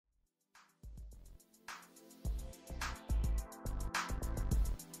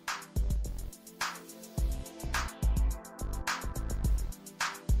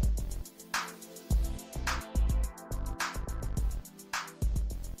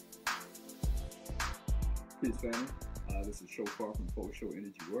Peace, family. This is Shofar from Full Show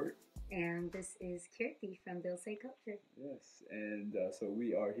Energy Work. And this is Kirti from They'll Say Culture. Yes, and so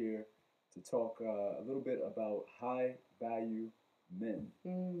we are here to talk a little bit about high value men,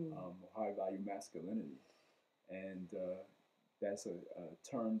 high value masculinity. And that's a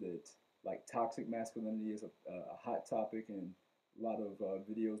term that, like, toxic masculinity is a hot topic, and a lot of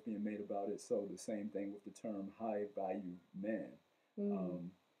videos being made about it. So the same thing with the term high value man.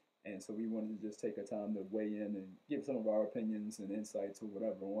 And so we wanted to just take a time to weigh in and give some of our opinions and insights or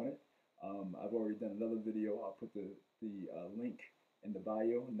whatever on it. I've already done another video. I'll put the link in the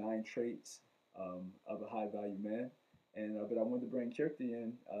bio, 9 traits of a high value man. And but I wanted to bring Kirti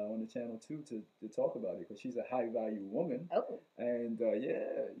in on the channel too to talk about it, because she's a high value woman. Oh. And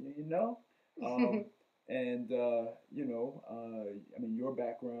yeah, you know. And I mean, your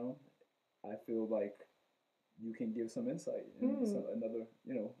background, I feel like you can give some insight and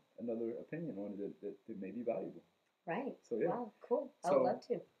another opinion on it that may be valuable. Right. So yeah. Wow, cool. I would love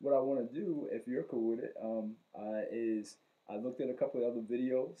to. What I want to do, if you're cool with it, is I looked at a couple of other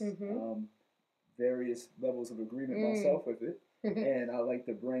videos, various levels of agreement myself with it, and I like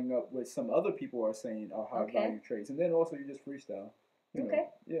to bring up what some other people are saying are high value traits, and then also you just freestyle. You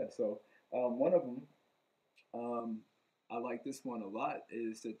know? Yeah. So one of them, I like this one a lot,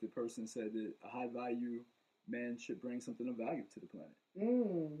 is that the person said that a high value man should bring something of value to the planet.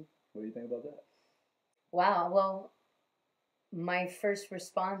 What do you think about that? Wow. Well, my first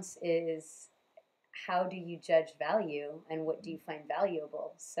response is, how do you judge value and what do you find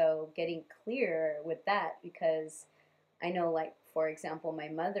valuable? So getting clear with that, because I know, like, for example, my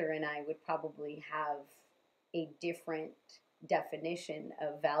mother and I would probably have a different definition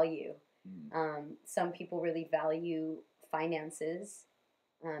of value. Some people really value finances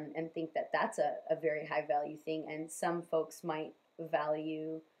and think that that's a very high value thing. And some folks might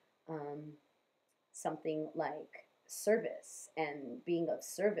value something like service and being of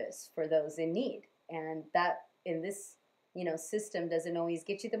service for those in need. And that in this, system doesn't always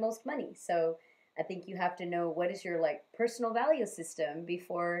get you the most money. So I think you have to know what is your personal value system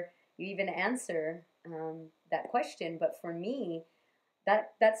before you even answer that question. But for me,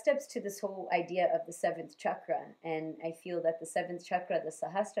 that steps to this whole idea of the 7th chakra. And I feel that the 7th chakra, the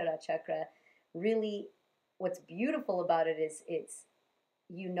Sahasrara chakra, really, what's beautiful about it is it's,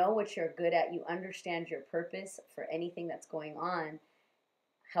 you know what you're good at, you understand your purpose for anything that's going on.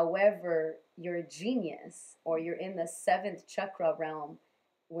 However, you're a genius, or you're in the 7th chakra realm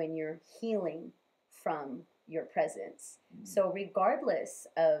when you're healing from your presence. So regardless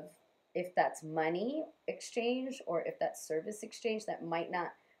of if that's money exchange or if that's service exchange, that might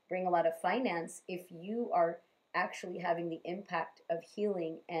not bring a lot of finance. If you are actually having the impact of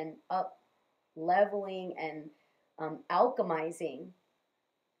healing and up leveling and alchemizing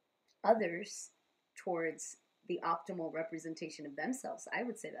others towards the optimal representation of themselves, I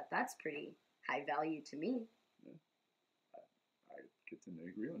would say that that's pretty high value to me. Yeah. I get to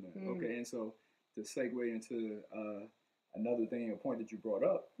agree on that. Okay, and so to segue into another thing, a point that you brought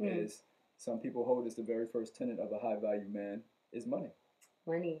up is some people hold as the very first tenet of a high value man is money.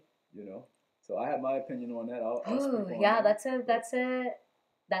 Money. So I have my opinion on that. I'll speak on yeah, that.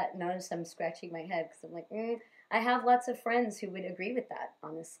 that notice I'm scratching my head, because I'm like, I have lots of friends who would agree with that,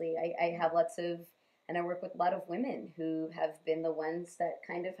 honestly. I have lots of, and I work with a lot of women who have been the ones that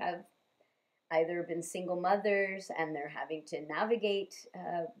kind of have either been single mothers and they're having to navigate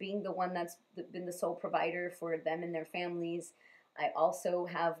being the one that's been the sole provider for them and their families. I also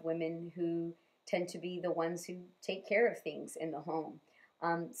have women who tend to be the ones who take care of things in the home.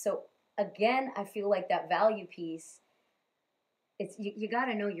 So again, I feel like that value piece, it's you got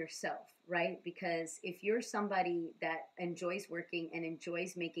to know yourself, right? Because if you're somebody that enjoys working and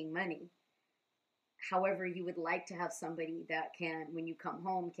enjoys making money, however, you would like to have somebody that can, when you come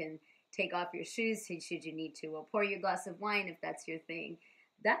home, can take off your shoes should you need to, or pour you a glass of wine if that's your thing.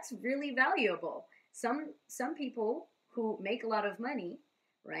 That's really valuable. Some people who make a lot of money,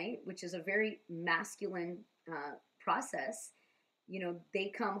 right, which is a very masculine process,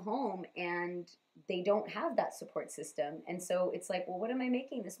 they come home and they don't have that support system. And so it's like, well, what am I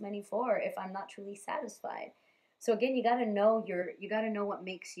making this money for if I'm not truly satisfied? So again, you got to know what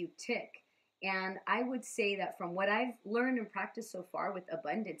makes you tick. And I would say that from what I've learned and practiced so far with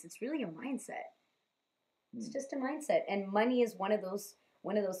abundance, it's really a mindset. It's just a mindset. And money is one of those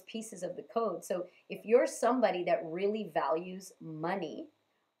pieces of the code. So if you're somebody that really values money,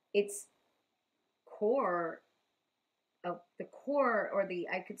 it's the core, or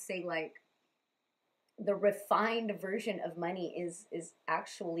I could say, like, the refined version of money is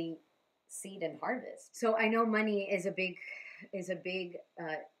actually seed and harvest. So I know money is a big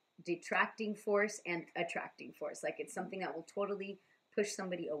detracting force and attracting force. Like it's something that will totally push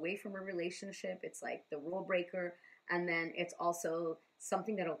somebody away from a relationship. It's like the rule breaker. And then it's also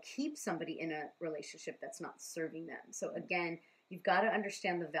something that'll keep somebody in a relationship that's not serving them. So again, you've got to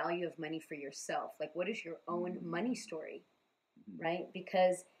understand the value of money for yourself. Like, what is your own money story, right?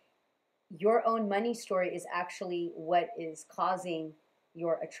 Because your own money story is actually what is causing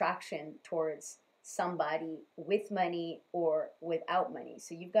your attraction towards somebody with money or without money.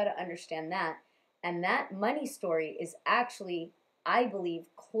 So you've got to understand that. And that money story is actually, I believe,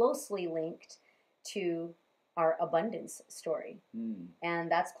 closely linked to our abundance story.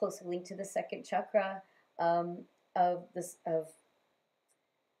 And that's closely linked to the second chakra of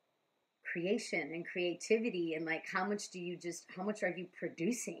creation and creativity, and like how much are you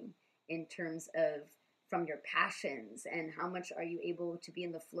producing in terms of from your passions, and how much are you able to be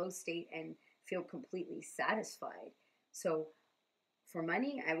in the flow state and feel completely satisfied. So for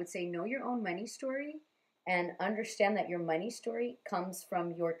money, I would say know your own money story and understand that your money story comes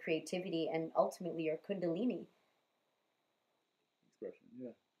from your creativity and ultimately your kundalini. Expression, yeah.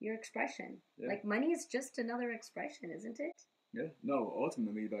 Your expression. Yeah. Like money is just another expression, isn't it? Yeah. No,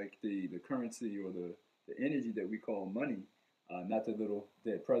 ultimately, like the currency or the energy that we call money, not the little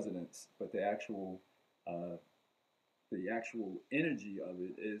dead presidents, but the actual energy of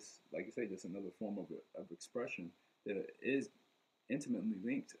it is, like you say, just another form of expression that is intimately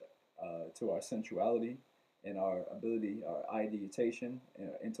linked to our sensuality and our ability, our ideation,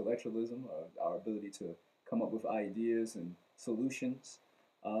 intellectualism, our ability to come up with ideas and solutions.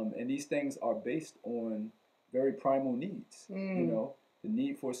 And these things are based on very primal needs, you know, the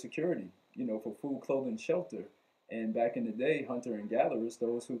need for security, you know, for food, clothing, shelter. And back in the day, hunter and gatherers,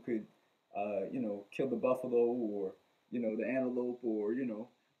 those who could, you know, kill the buffalo or, you know, the antelope or, you know,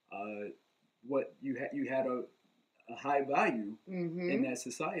 what you had a high value in that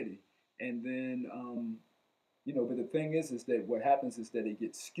society. And then, you know, but the thing is that what happens is that it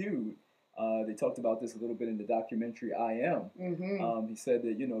gets skewed. They talked about this a little bit in the documentary I Am. He said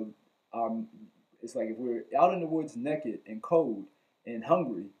that, you know, it's like if we're out in the woods naked and cold and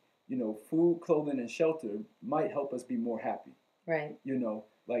hungry, you know, food, clothing, and shelter might help us be more happy. Right. You know,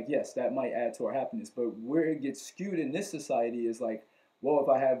 like, yes, that might add to our happiness. But where it gets skewed in this society is like, well, if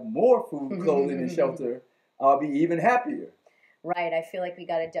I have more food, clothing, and shelter, I'll be even happier. Right. I feel like we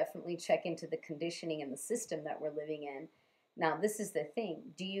got to definitely check into the conditioning and the system that we're living in. Now, this is the thing.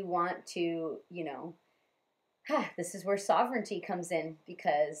 Do you want to, you know, this is where sovereignty comes in,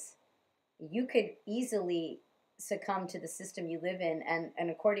 because you could easily succumb to the system you live in.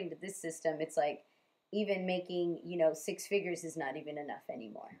 And according to this system, it's like even making, you know, 6 figures is not even enough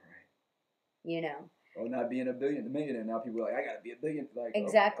anymore. Right. You know? Or not being a millionaire. Now people are like, I got to be a billion. Like,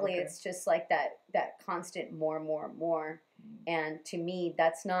 exactly. Oh, okay. It's just like that constant more. And to me,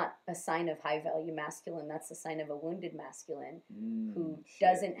 that's not a sign of high value masculine. That's a sign of a wounded masculine who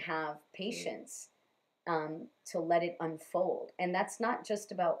doesn't have patience to let it unfold. And that's not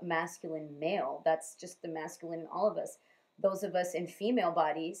just about masculine male. That's just the masculine in all of us. Those of us in female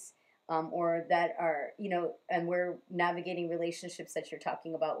bodies, or that are, you know, and we're navigating relationships that you're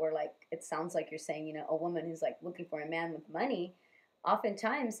talking about where, like, it sounds like you're saying, you know, a woman who's like looking for a man with money,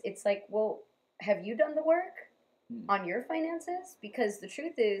 oftentimes it's like, well, have you done the work on your finances? Because the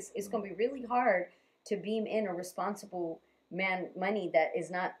truth is, it's going to be really hard to beam in a responsible man money that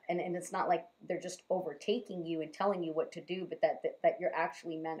is not, and it's not like they're just overtaking you and telling you what to do, but that you're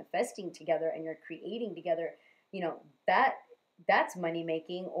actually manifesting together and you're creating together. You know, that's money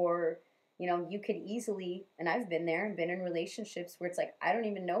making. Or, you know, you could easily, and I've been there and been in relationships where it's like, I don't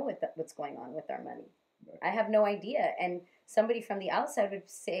even know what's going on with our money. I have no idea. And somebody from the outside would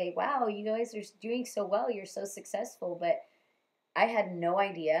say, wow, you guys are doing so well, you're so successful. But I had no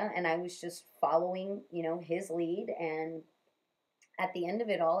idea, and I was just following, you know, his lead. And at the end of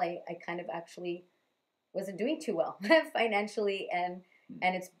it all, I kind of actually wasn't doing too well financially. And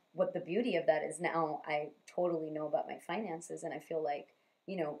it's what the beauty of that is, now I totally know about my finances, and I feel like,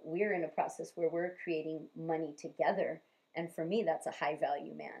 you know, we're in a process where we're creating money together. And for me, that's a high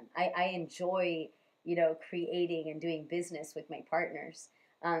value man. I enjoy, you know, creating and doing business with my partners.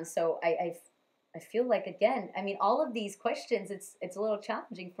 So I feel like, again, I mean, all of these questions, it's a little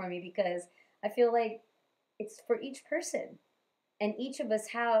challenging for me, because I feel like it's for each person. And each of us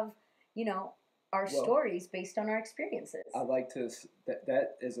have, you know, our stories based on our experiences. I like to,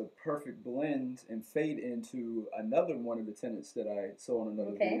 that is a perfect blend and fade into another one of the tenets that I saw in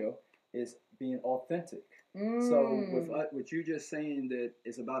another video, is being authentic. So with you just saying that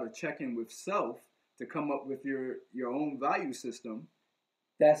it's about a check-in with self to come up with your own value system,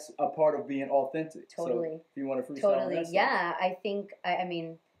 that's a part of being authentic. Totally. So if you want to freestyle totally. Yeah, I think, I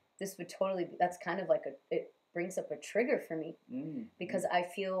mean, this would totally be, that's kind of like it brings up a trigger for me because I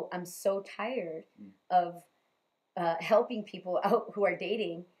feel I'm so tired of helping people out who are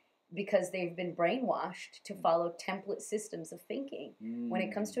dating because they've been brainwashed to follow template systems of thinking when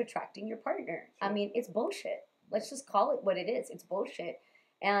it comes to attracting your partner. Sure. I mean, it's bullshit. Let's just call it what it is. It's bullshit.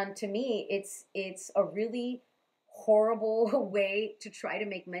 And to me, it's a really horrible way to try to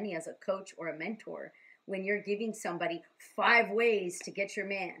make money as a coach or a mentor when you're giving somebody 5 ways to get your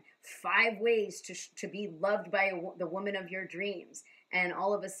man, 5 ways to be loved by the woman of your dreams. And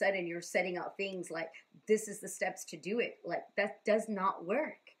all of a sudden you're setting out things like, this is the steps to do it. Like, that does not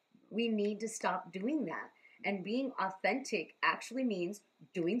work. We need to stop doing that. And being authentic actually means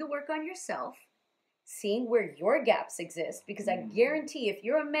doing the work on yourself, seeing where your gaps exist. Because I guarantee if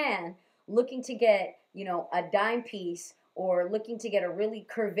you're a man looking to get, a dime piece or looking to get a really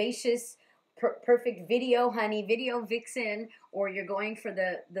curvaceous, perfect video vixen, or you're going for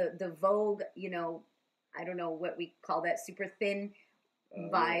the Vogue, I don't know what we call that, super thin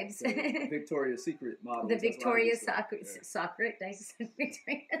vibes. The Victoria's Secret model. The Victoria's Secret. Nice.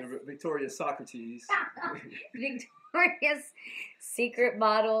 Victoria's Socrates. Victoria's Secret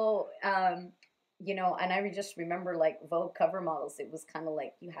model. And I just remember like Vogue cover models. It was kind of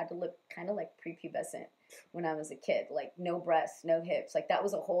like you had to look kind of like prepubescent when I was a kid. Like no breasts, no hips. Like that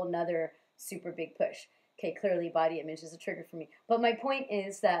was a whole nother super big push. Okay, clearly body image is a trigger for me. But my point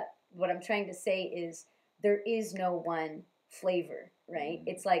is that what I'm trying to say is there is no one flavor, right?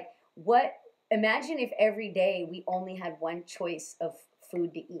 It's like, imagine if every day we only had one choice of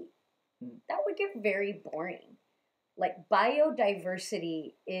food to eat. That would get very boring. Like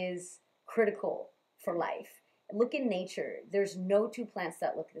biodiversity is critical for life. Look in nature. There's no 2 plants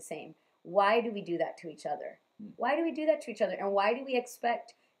that look the same. Why do we do that to each other? Why do we do that to each other? And why do we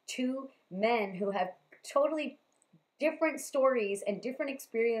expect 2 men who have totally different stories and different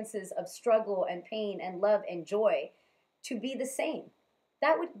experiences of struggle and pain and love and joy to be the same?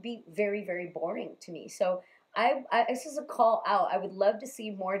 That would be very, very boring to me. So this is a call out. I would love to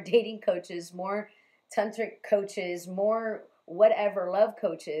see more dating coaches, more tantric coaches, more whatever love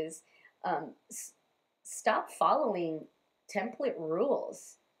coaches. Stop following template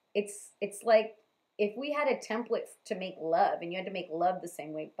rules. It's like if we had a template to make love and you had to make love the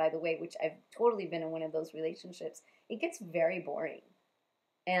same way, by the way, which I've totally been in one of those relationships, it gets very boring.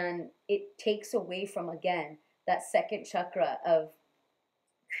 And it takes away from, again, that second chakra of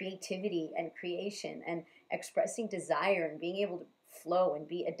creativity and creation and expressing desire and being able to flow and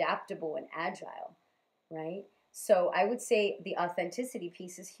be adaptable and agile, right? So I would say the authenticity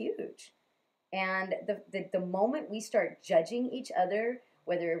piece is huge. And the moment we start judging each other,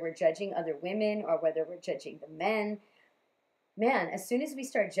 whether we're judging other women or whether we're judging the men, man, as soon as we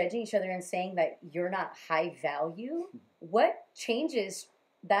start judging each other and saying that you're not high value, what changes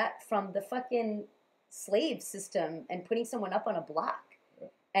that from the fucking slave system and putting someone up on a block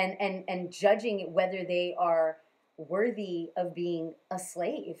and judging whether they are worthy of being a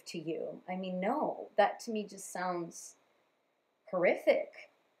slave to you? I mean, no, that to me just sounds horrific.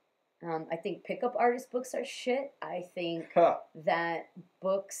 I think pickup artist books are shit. I think that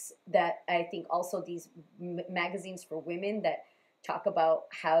I think also these magazines for women that talk about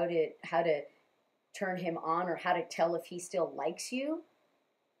how to turn him on or how to tell if he still likes you.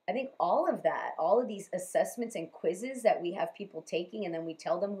 I think all of these assessments and quizzes that we have people taking and then we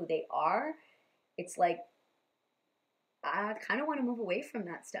tell them who they are, it's like, I kind of want to move away from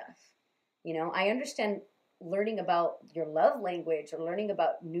that stuff. I understand learning about your love language or learning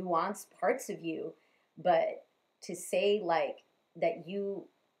about nuanced parts of you, but to say like that you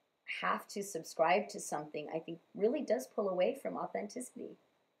have to subscribe to something, I think really does pull away from authenticity.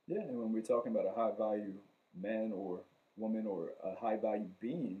 Yeah, and when we're talking about a high value man or woman or a high value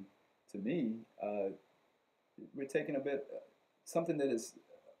being, to me, we're taking a bit something that is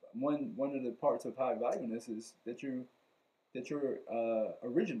one of the parts of high valueness is that you're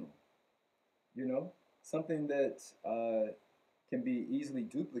original. Something that can be easily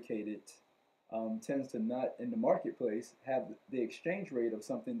duplicated tends to not in the marketplace have the exchange rate of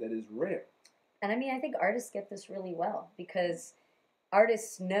something that is rare. And I mean, I think artists get this really well because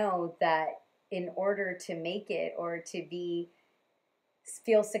artists know that in order to make it or to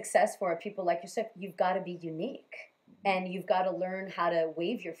feel successful, or people like yourself, you've got to be unique. And you've got to learn how to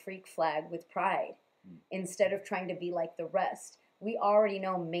wave your freak flag with pride instead of trying to be like the rest. We already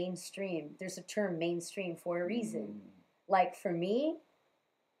know mainstream. There's a term mainstream for a reason. Like for me,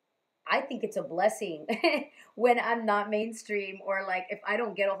 I think it's a blessing when I'm not mainstream, or like if I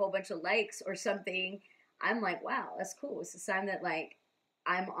don't get a whole bunch of likes or something, I'm like, wow, that's cool. It's a sign that like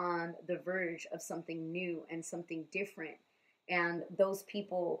I'm on the verge of something new and something different. And those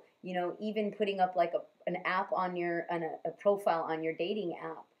people, you know, even putting up like an app on a profile on your dating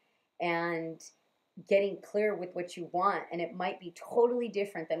app and getting clear with what you want, and it might be totally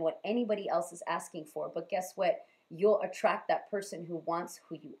different than what anybody else is asking for, but guess what, you'll attract that person who wants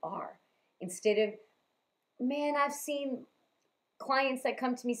who you are. Instead of, man, I've seen clients that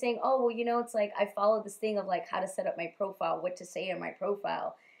come to me saying, oh, well, you know, it's like I follow this thing of like how to set up my profile, what to say in my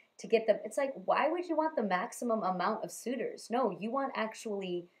profile to get them. It's like, why would you want the maximum amount of suitors? No, you want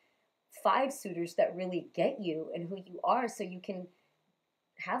actually 5 suitors that really get you and who you are, so you can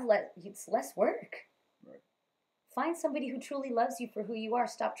have it's less work. Right. Find somebody who truly loves you for who you are.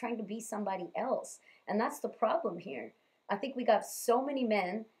 Stop trying to be somebody else. And that's the problem here. I think we got so many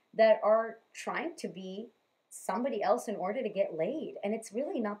men that are trying to be somebody else in order to get laid, and it's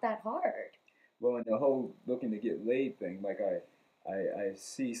really not that hard. Well, in the whole looking to get laid thing, like I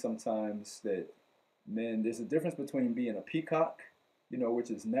see sometimes that men, there's a difference between being a peacock, you know, which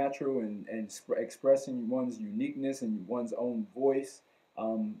is natural and expressing one's uniqueness and one's own voice.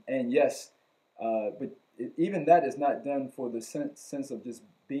 And yes, but even that is not done for the sense of just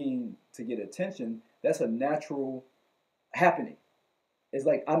being to get attention. That's a natural happening. It's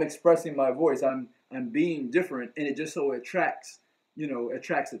like I'm expressing my voice. I'm being different, and it just so attracts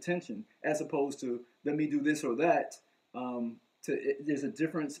attention, as opposed to let me do this or that. There's a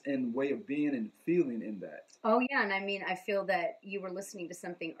difference in way of being and feeling in that. Oh yeah, and I mean, I feel that you were listening to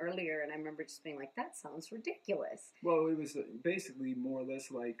something earlier, and I remember just being like, "That sounds ridiculous." Well, it was basically more or less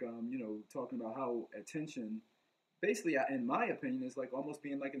like talking about how attention, basically, in my opinion, is like almost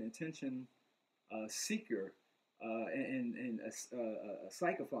being like an attention seeker. And a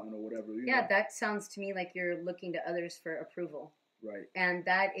psychophone or whatever. Yeah, that sounds to me like you're looking to others for approval. Right. And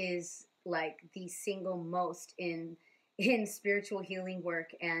that is like the single most in spiritual healing work,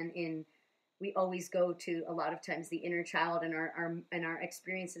 and we always go to a lot of times the inner child and our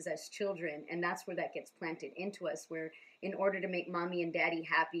experiences as children, and that's where that gets planted into us, where in order to make mommy and daddy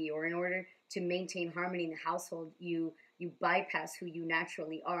happy, or in order to maintain harmony in the household, you bypass who you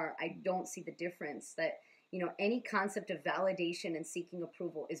naturally are. I don't see the difference that, you know, any concept of validation and seeking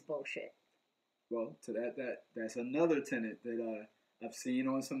approval is bullshit. Well, to that's another tenet that I've seen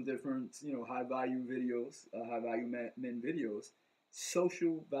on some different, high value videos, high value men videos.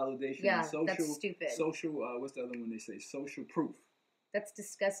 Social validation. Yeah, social, that's stupid. Social, what's the other one they say? Social proof. That's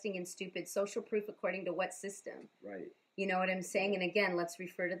disgusting and stupid. Social proof according to what system? Right. You know what I'm saying? And again, let's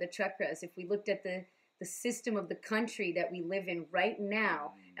refer to the chakras. If we looked at the system of the country that we live in right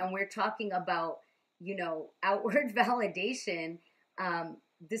now, and we're talking about, outward validation,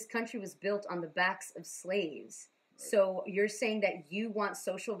 this country was built on the backs of slaves. Right. So you're saying that you want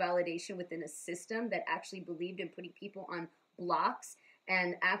social validation within a system that actually believed in putting people on blocks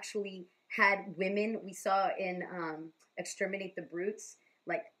and actually had women, we saw in Exterminate the Brutes,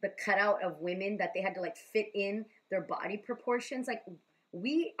 like the cutout of women that they had to like fit in their body proportions. Like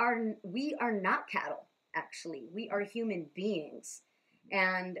we are not cattle, actually. We are human beings.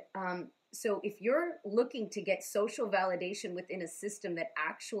 And so if you're looking to get social validation within a system that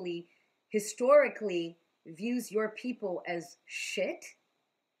actually historically views your people as shit,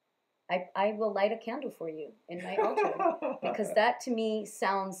 I will light a candle for you in my altar, because that to me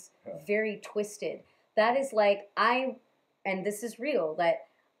sounds very twisted. That is like, and this is real, that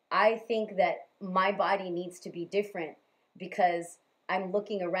I think that my body needs to be different because I'm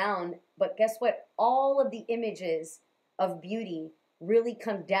looking around, but guess what? All of the images of beauty really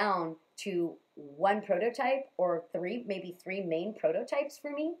come down to one prototype or maybe three main prototypes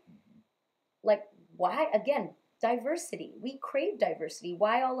for me. Like, why? Again, diversity. We crave diversity.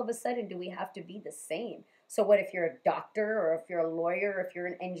 Why all of a sudden do we have to be the same? So what if you're a doctor, or if you're a lawyer, or if you're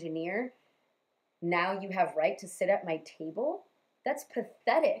an engineer, now you have right to sit at my table? That's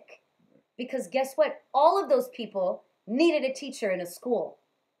pathetic. Because guess what? All of those people needed a teacher in a school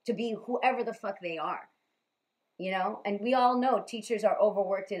to be whoever the fuck they are. And we all know teachers are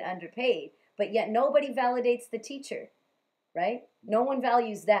overworked and underpaid, but yet nobody validates the teacher, right? No one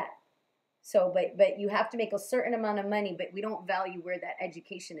values that. So, but you have to make a certain amount of money, but we don't value where that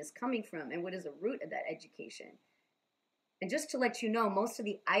education is coming from and what is the root of that education. And just to let you know, most of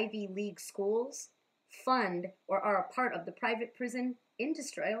the Ivy League schools fund or are a part of the private prison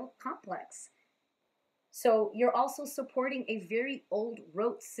industrial complex. So you're also supporting a very old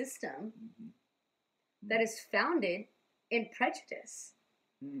rote system that is founded in prejudice.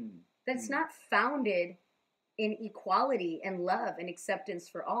 That's not founded in equality and love and acceptance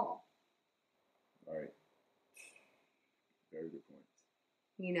for all. Right. Very good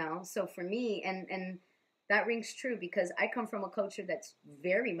point. So for me, and that rings true because I come from a culture that's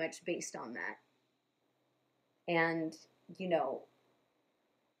very much based on that. And you know,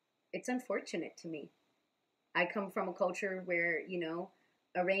 it's unfortunate to me. I come from a culture where, you know,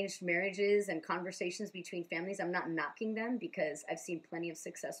 arranged marriages and conversations between families, I'm not knocking them because I've seen plenty of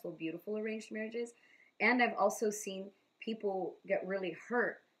successful, beautiful arranged marriages. And I've also seen people get really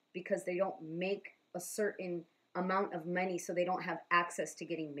hurt because they don't make a certain amount of money so they don't have access to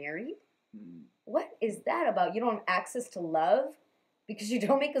getting married. Mm. What is that about? You don't have access to love because you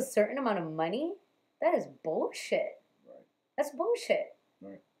don't make a certain amount of money? That is bullshit. Right. That's bullshit.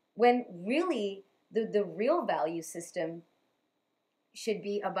 Right. When really the real value system should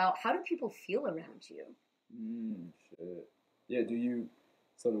be about how do people feel around you? Shit. Yeah,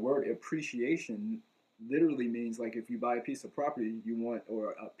 so the word appreciation literally means like if you buy a piece of property you want,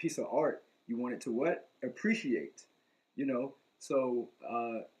 or a piece of art, you want it to what? Appreciate. You know, so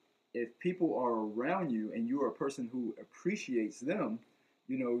if people are around you and you are a person who appreciates them,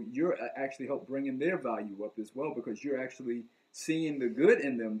 you know, you're actually help bringing their value up as well, because you're actually seeing the good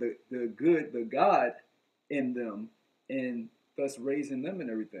in them, the God in them, and thus raising them and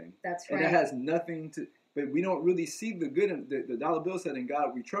everything. That's right. And that has nothing to, but we don't really see the good in the dollar bill said in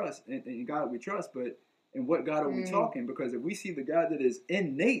God we trust, and in God we trust, but in what God are we talking? Because if we see the God that is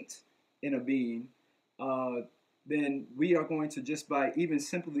innate in a being, then we are going to, just by even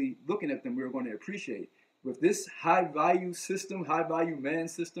simply looking at them, we're going to appreciate. With this high value system, high value man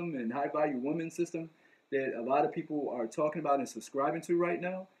system, and high value woman system that a lot of people are talking about and subscribing to right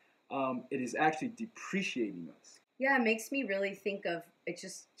now, it is actually depreciating us. Yeah, it makes me really think of it.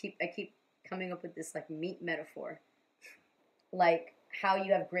 I keep coming up with this like meat metaphor, like how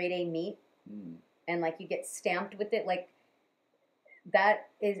you have grade A meat, and like you get stamped with it, like that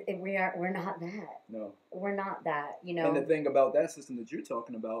is we're not that. No, we're not that. You know. And the thing about that system that you're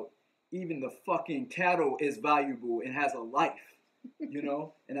talking about, even the fucking cattle is valuable and has a life. You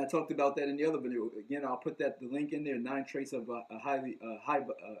know, and I talked about that in the other video. Again, I'll put the link in there. 9 traits of a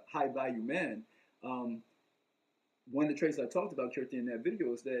high value man. One of the traits I talked about, Kirti, in that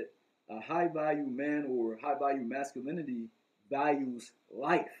video is that a high value man or high value masculinity values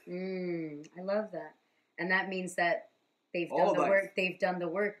life. I love that, and that means that they've done the work. They've done the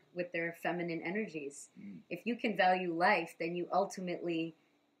work with their feminine energies. If you can value life, then you ultimately,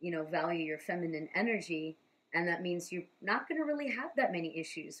 you know, value your feminine energy. And that means you're not going to really have that many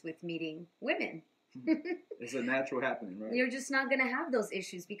issues with meeting women. It's a natural happening, right? You're just not going to have those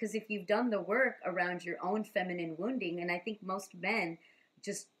issues because if you've done the work around your own feminine wounding, and I think most men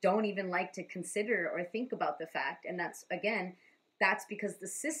just don't even like to consider or think about the fact, and that's because the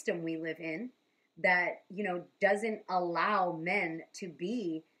system we live in that, you know, doesn't allow men to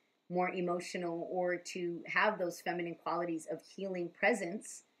be more emotional or to have those feminine qualities of healing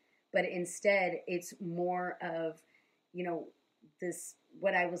presence. But instead, it's more of, you know, this,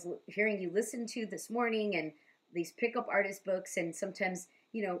 what I was hearing you listen to this morning, and these pickup artist books, and sometimes,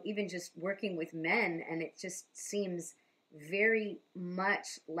 you know, even just working with men. And it just seems very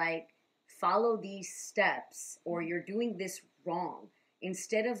much like follow these steps or you're doing this wrong,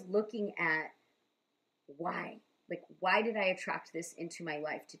 instead of looking at why. Like, why did I attract this into my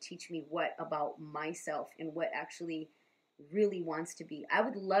life to teach me what about myself and what actually really wants to be. I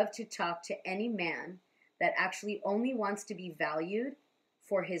would love to talk to any man that actually only wants to be valued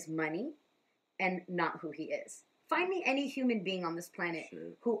for his money and not who he is. Find me any human being on this planet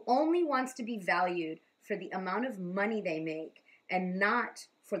who only wants to be valued for the amount of money they make and not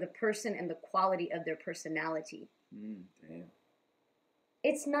for the person and the quality of their personality. Damn.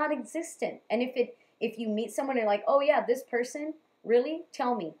 It's not existent. And if you meet someone and you're like, oh yeah, this person, really?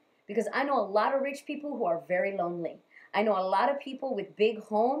 Tell me. Because I know a lot of rich people who are very lonely. I know a lot of people with big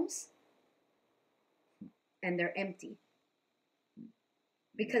homes, and they're empty.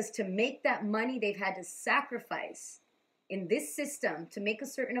 Because to make that money, they've had to sacrifice. In this system, to make a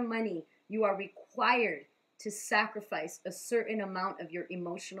certain amount of money, you are required to sacrifice a certain amount of your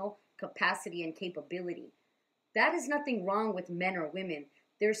emotional capacity and capability. That is nothing wrong with men or women.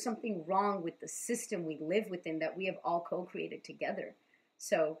 There's something wrong with the system we live within that we have all co-created together.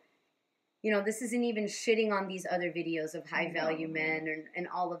 So, you know, this isn't even shitting on these other videos of high value men and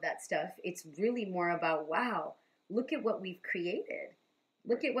all of that stuff. It's really more about, wow, look at what we've created.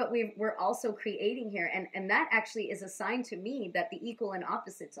 Look at what we're also creating here. And that actually is a sign to me that the equal and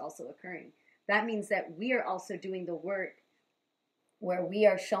opposite's also occurring. That means that we are also doing the work where we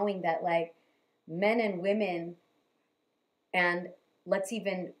are showing that, like, men and women, and let's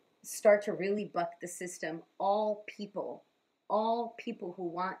even start to really buck the system, all people who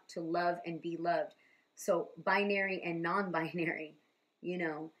want to love and be loved. So binary and non-binary, you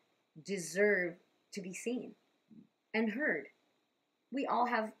know, deserve to be seen and heard. We all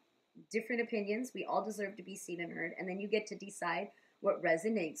have different opinions. We all deserve to be seen and heard. And then you get to decide what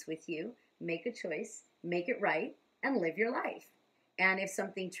resonates with you, make a choice, make it right, and live your life. And if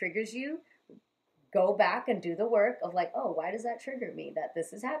something triggers you, go back and do the work of like, oh, why does that trigger me that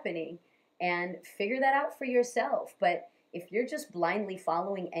this is happening? And figure that out for yourself. But if you're just blindly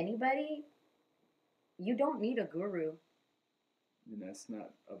following anybody, you don't need a guru. And that's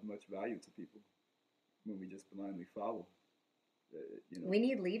not of much value to people when we just blindly follow. We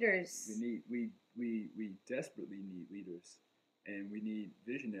need leaders. We desperately need leaders, and we need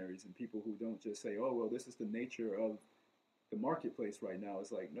visionaries and people who don't just say, "Oh, well, this is the nature of the marketplace right now."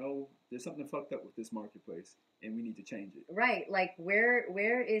 It's like, no, there's something fucked up with this marketplace, and we need to change it. Right? Like,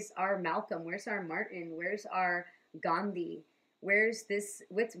 where is our Malcolm? Where's our Martin? Where's our Gandhi? Where is this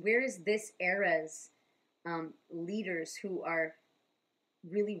era's leaders who are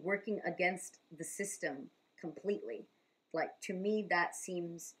really working against the system completely? Like, to me, that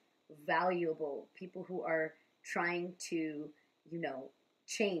seems valuable. People who are trying to,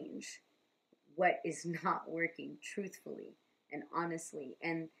 change what is not working truthfully and honestly.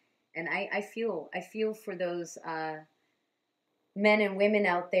 And I feel for those men and women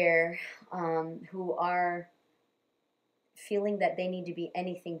out there who are feeling that they need to be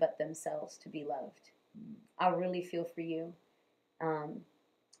anything but themselves to be loved. I really feel for you.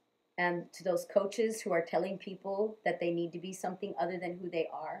 And to those coaches who are telling people that they need to be something other than who they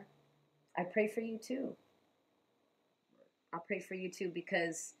are, I pray for you too. I pray for you too,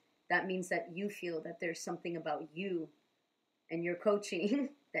 because that means that you feel that there's something about you and your coaching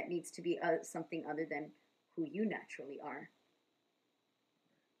that needs to be something other than who you naturally are.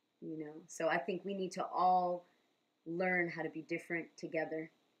 So I think we need to all learn how to be different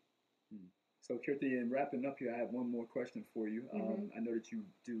together. So, Kirti, in wrapping up here, I have one more question for you. I know that you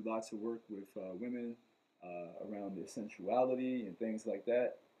do lots of work with women around their sensuality and things like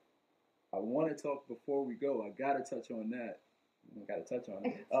that. I want to talk before we go. I got to touch on that. I got to touch on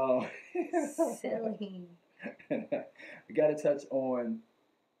it. Silly. We got to touch on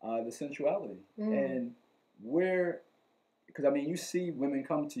the sensuality and where, because I mean, you see women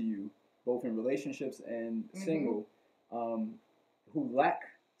come to you both in relationships and single who lack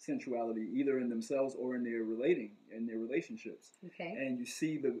sensuality either in themselves or in their relationships. Okay. And you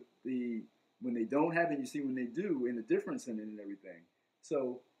see the when they don't have it, you see when they do, and the difference in it and everything.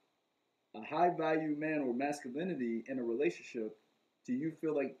 So a high value man or masculinity in a relationship, do you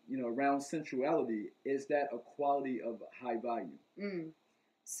feel like, around sensuality, is that a quality of high value?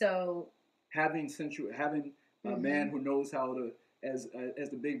 So having a man who knows how to, as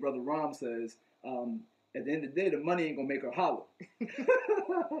the big brother Ram says, at the end of the day, the money ain't gonna make her holler.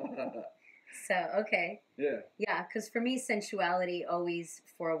 So, okay. Yeah. Yeah, because for me, sensuality always,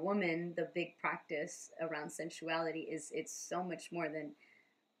 for a woman, the big practice around sensuality is it's so much more than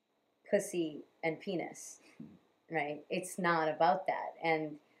pussy and penis, right? It's not about that.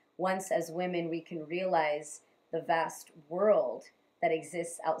 And once as women we can realize the vast world that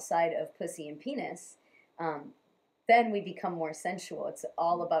exists outside of pussy and penis, then we become more sensual. It's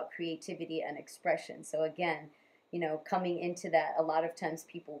all about creativity and expression. So again, coming into that, a lot of times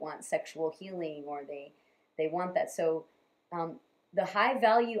people want sexual healing or they want that. So the high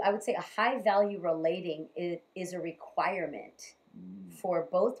value, I would say a high value relating is a requirement for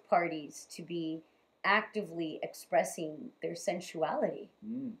both parties to be actively expressing their sensuality.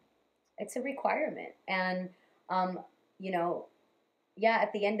 It's a requirement. And,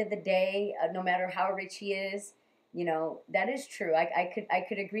 at the end of the day, no matter how rich he is, that is true. I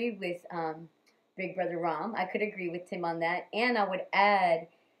could agree with Big Brother Ram. I could agree with him on that. And I would add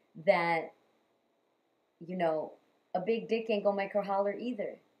that, a big dick ain't gonna make her holler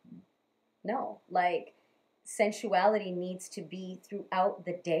either. No, like, sensuality needs to be throughout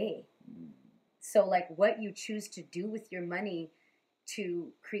the day. So, like, what you choose to do with your money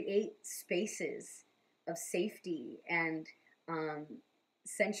to create spaces of safety and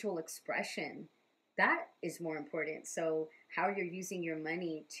sensual expression, that is more important. So how you're using your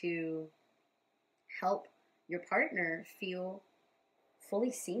money to help your partner feel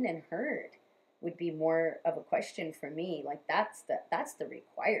fully seen and heard would be more of a question for me. Like, that's the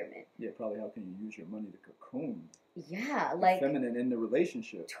requirement. Yeah, probably how can you use your money to cocoon? Yeah, like feminine in the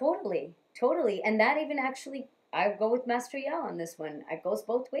relationship. Totally. And that even actually, I go with Master Yao on this one. It goes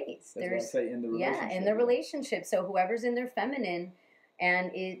both ways. That's what I say, in the relationship. Yeah, in the relationship. So whoever's in their feminine,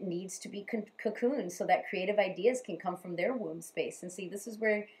 and it needs to be cocooned so that creative ideas can come from their womb space. And see, this is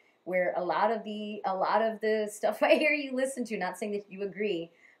where a lot of the stuff I hear you listen to. Not saying that you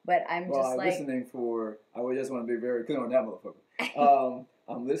agree, but I'm listening for. I would just want to be very clear on that motherfucker.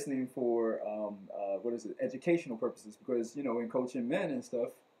 I'm listening for educational purposes, because in coaching men and stuff,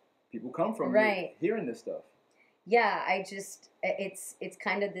 people come from right. hearing this stuff. Yeah, it's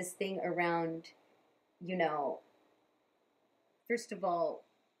kind of this thing around, you know, first of all,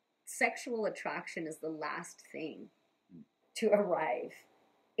 sexual attraction is the last thing to arrive.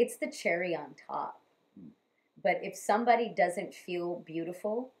 It's the cherry on top. But if somebody doesn't feel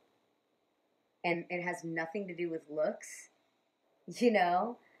beautiful and it has nothing to do with looks, you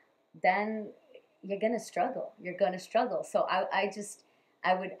know, then you're gonna struggle. You're gonna struggle. So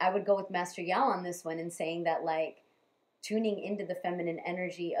I would go with Master Yao on this one and saying that, like, tuning into the feminine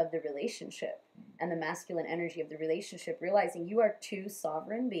energy of the relationship and the masculine energy of the relationship, realizing you are two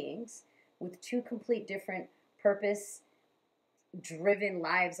sovereign beings with two complete different purpose driven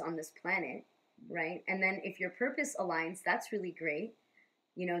lives on this planet, right? And then if your purpose aligns, that's really great.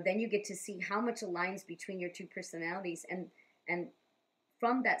 You know, then you get to see how much aligns between your two personalities, and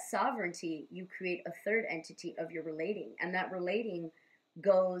from that sovereignty, you create a third entity of your relating, and that relating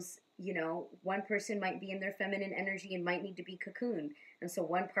goes, you know, one person might be in their feminine energy and might need to be cocooned. And so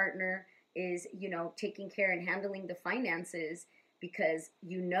one partner is, you know, taking care and handling the finances because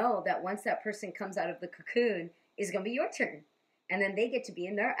you know that once that person comes out of the cocoon, it's going to be your turn. And then they get to be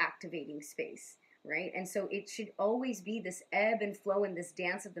in their activating space, right? And so it should always be this ebb and flow and this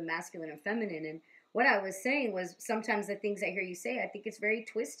dance of the masculine and feminine. And what I was saying was sometimes the things I hear you say, I think it's very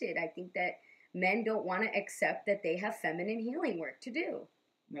twisted. I think that men don't want to accept that they have feminine healing work to do.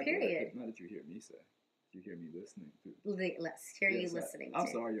 Period. Not that you hear me say. You hear me listening too. Let's hear you listening. I'm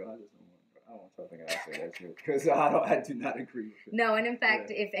sorry, yo. I just don't want y'all thinking I say that shit because I do not agree with it. No, and in fact,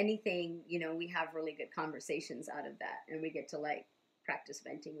 if anything, you know, we have really good conversations out of that, and we get to like practice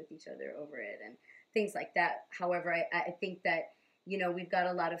venting with each other over it and things like that. However, I think that, you know, we've got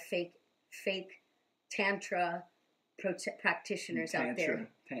a lot of fake tantra practitioners out there.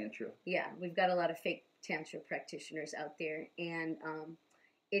 Tantra. Yeah, we've got a lot of fake tantra practitioners out there, and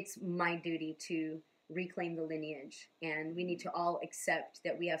it's my duty to reclaim the lineage, and we need to all accept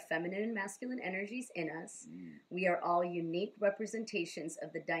that we have feminine and masculine energies in us. We are all unique representations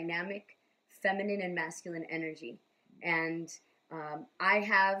of the dynamic feminine and masculine energy, and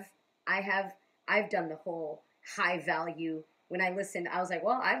I've done the whole high value. When I listened, I was like,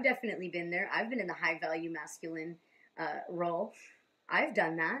 well, I've definitely been there. I've been in the high value masculine role. I've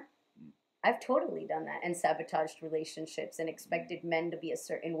done that. I've totally done that and sabotaged relationships and expected men to be a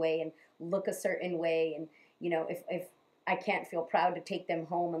certain way and look a certain way. And, you know, if I can't feel proud to take them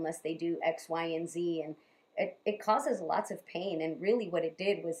home unless they do X, Y, and Z. And it causes lots of pain. And really what it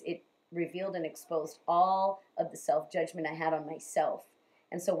did was it revealed and exposed all of the self-judgment I had on myself.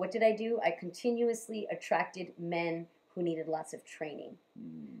 And so what did I do? I continuously attracted men who needed lots of training.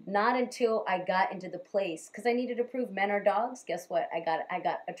 Not until I got into the place, because I needed to prove men are dogs. Guess what? I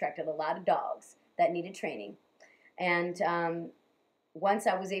got attracted a lot of dogs that needed training. And once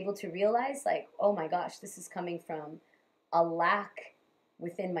I was able to realize, like, oh my gosh, this is coming from a lack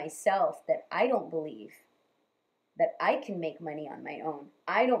within myself that I don't believe that I can make money on my own.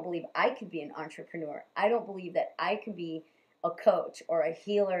 I don't believe I could be an entrepreneur. I don't believe that I can be a coach or a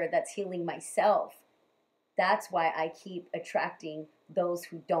healer that's healing myself. That's why I keep attracting those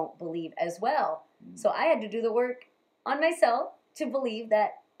who don't believe as well. So I had to do the work on myself to believe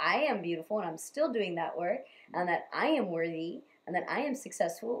that I am beautiful, and I'm still doing that work, and that I am worthy, and that I am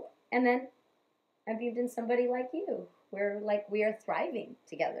successful. And then I believed in somebody like you. We are thriving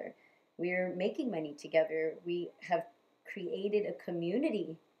together. We're making money together. We have created a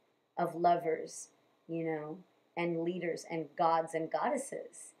community of lovers, you know, and leaders and gods and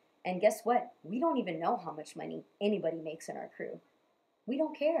goddesses. And guess what? We don't even know how much money anybody makes in our crew. We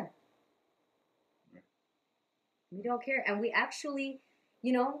don't care. We don't care. And we actually,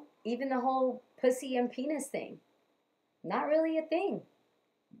 you know, even the whole pussy and penis thing, not really a thing.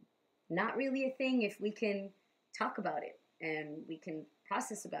 Not really a thing if we can talk about it and we can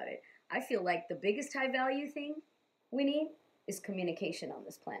process about it. I feel like the biggest high value thing we need is communication on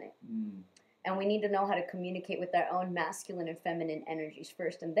this planet. And we need to know how to communicate with our own masculine and feminine energies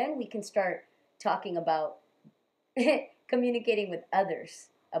first. And then we can start talking about communicating with others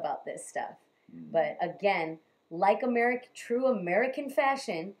about this stuff. But again, like true American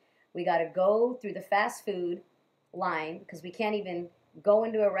fashion, we got to go through the fast food line because we can't even go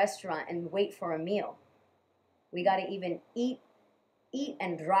into a restaurant and wait for a meal. We got to even eat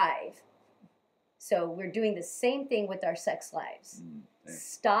and drive. So we're doing the same thing with our sex lives.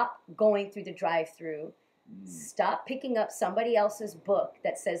 Stop going through the drive-through. Stop picking up somebody else's book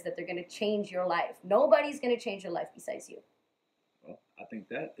that says that they're going to change your life. Nobody's going to change your life besides you. Well, I think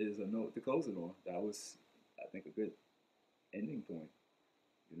that is a note to close it on. That was, I think, a good ending point.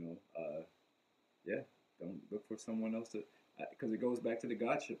 You know, yeah, don't look for someone else to. because it goes back to the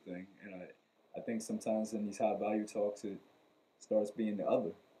Godship thing, and I think sometimes in these high value talks it starts being the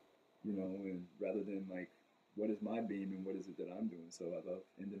other, you know, and rather than like what is my beam and what is it that I'm doing. So I love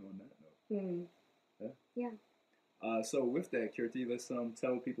ending on that note. Mm. Yeah. Yeah. So with that, Kirti, let's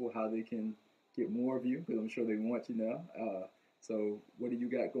tell people how they can get more of you, because I'm sure they want you now. So what do you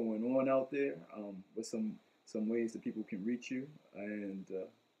got going on out there? What's some ways that people can reach you? And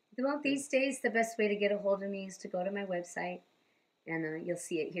well, these days the best way to get a hold of me is to go to my website, and you'll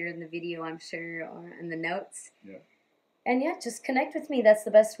see it here in the video, I'm sure, or in the notes. Yeah. And yeah, just connect with me. That's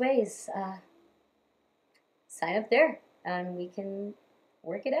the best ways. Sign up there, and we can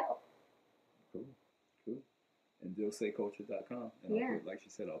work it out. Cool. And DilSayCulture.com. And yeah. I'll put, like she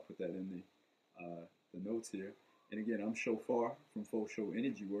said, I'll put that in the notes here. And again, I'm Shofar from Full Show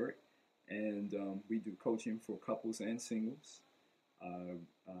Energy Work, and we do coaching for couples and singles.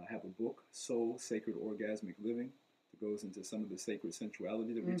 I have a book, Soul Sacred Orgasmic Living, that goes into some of the sacred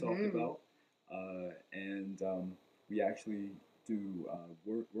sensuality that we talked about. And we actually do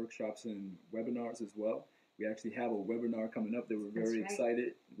workshops and webinars as well. We actually have a webinar coming up that we're very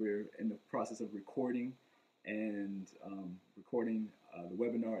excited. We're in the process of recording and recording the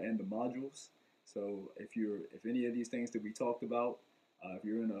webinar and the modules. So if any of these things that we talked about, if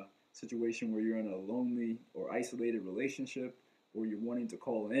you're in a situation where you're in a lonely or isolated relationship, or you're wanting to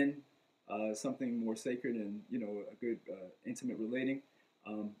call in something more sacred and, you know, a good intimate relating,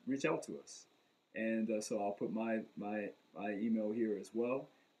 reach out to us. And so I'll put my email here as well,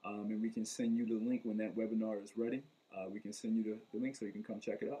 and we can send you the link when that webinar is ready. We can send you the link so you can come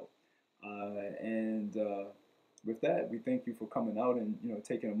check it out. And with that, we thank you for coming out and, you know,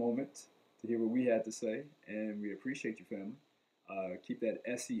 taking a moment to hear what we had to say, and we appreciate you, family. Keep that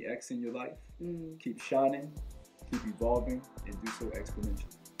SEX in your life. Keep shining. Keep evolving, and do so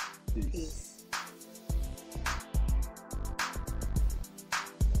exponentially. Peace.